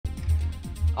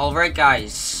Alright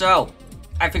guys, so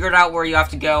I figured out where you have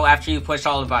to go after you push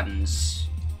all the buttons.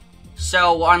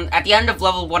 So at the end of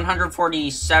level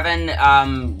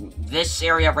 147, this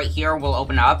area right here will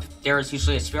open up. There is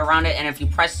usually a sphere around it, and if you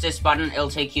press this button, it'll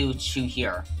take you to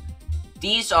here.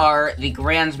 These are the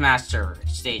Grandmaster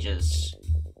stages.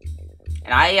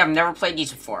 And I have never played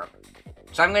these before.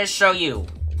 So I'm going to show you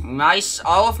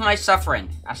all of my suffering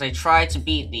as I try to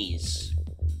beat these.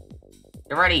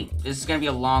 Get ready. This is going to be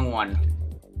a long one.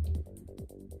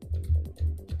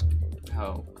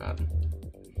 Oh, God.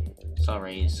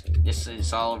 This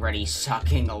is already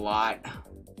sucking a lot.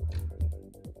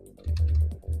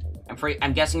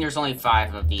 I'm guessing there's only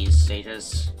 5 of these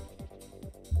stages.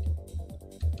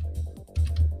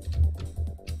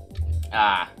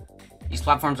 These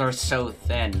platforms are so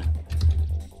thin.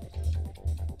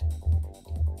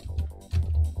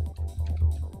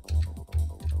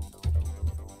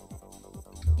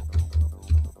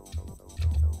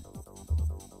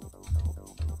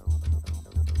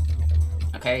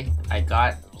 Okay, I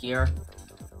got here.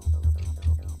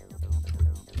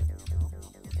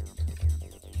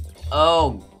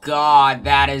 Oh God,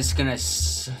 that is gonna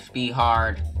be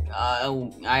hard.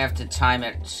 I have to time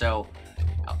it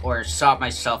or stop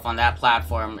myself on that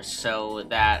platform so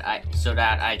that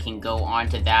I can go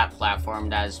onto that platform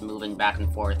that is moving back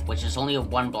and forth, which is only a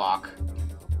 1 block.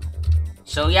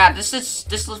 So yeah, this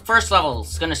first level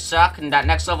is gonna suck, and that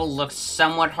next level looks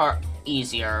somewhat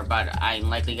easier, but I'm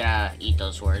likely gonna eat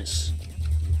those words.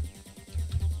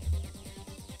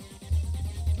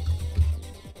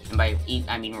 And by eat,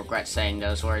 I mean regret saying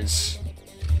those words.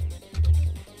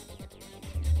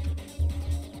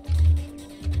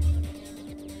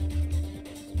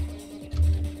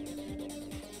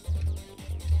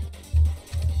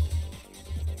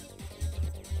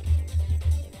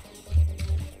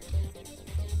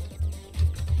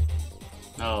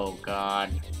 Oh, God.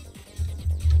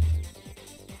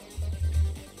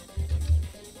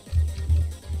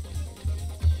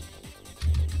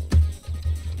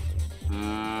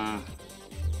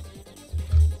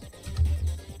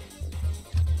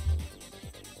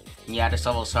 Yeah, this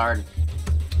level's hard.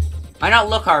 Might not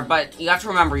look hard, but you have to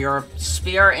remember, you're a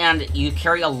sphere and you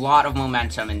carry a lot of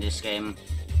momentum in this game.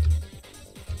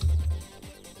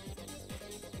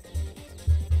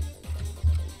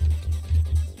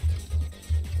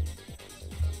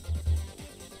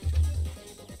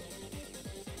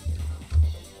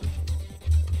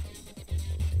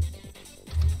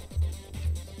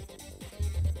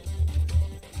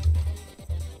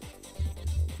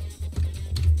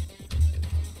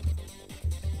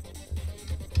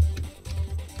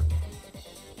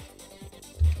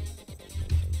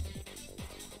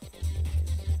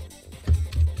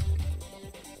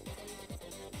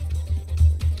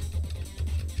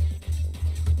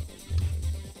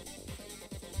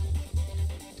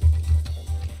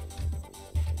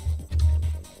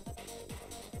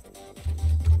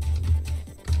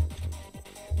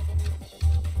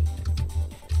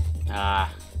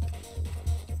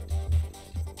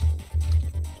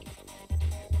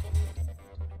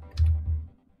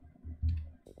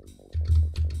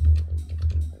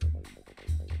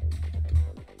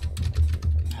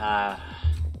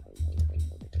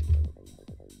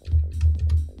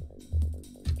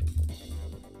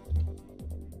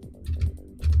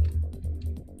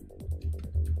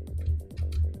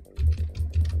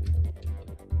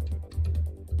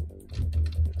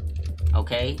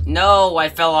 Okay. No, I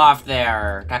fell off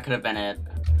there. That could have been it.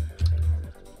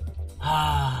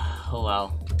 Oh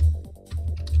well.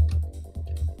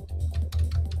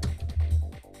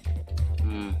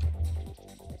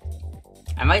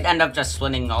 I might end up just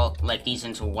splitting all these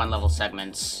into 1-level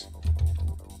segments,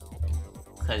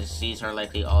 because these are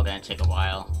likely all gonna take a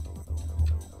while.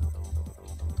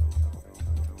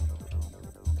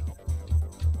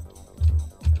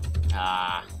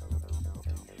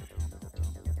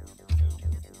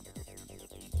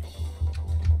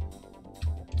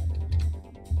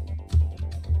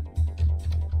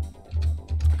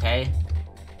 Okay.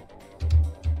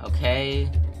 Okay.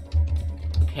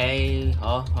 Okay.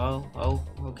 Oh,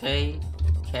 okay.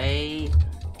 Okay.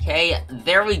 Okay.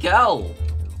 There we go.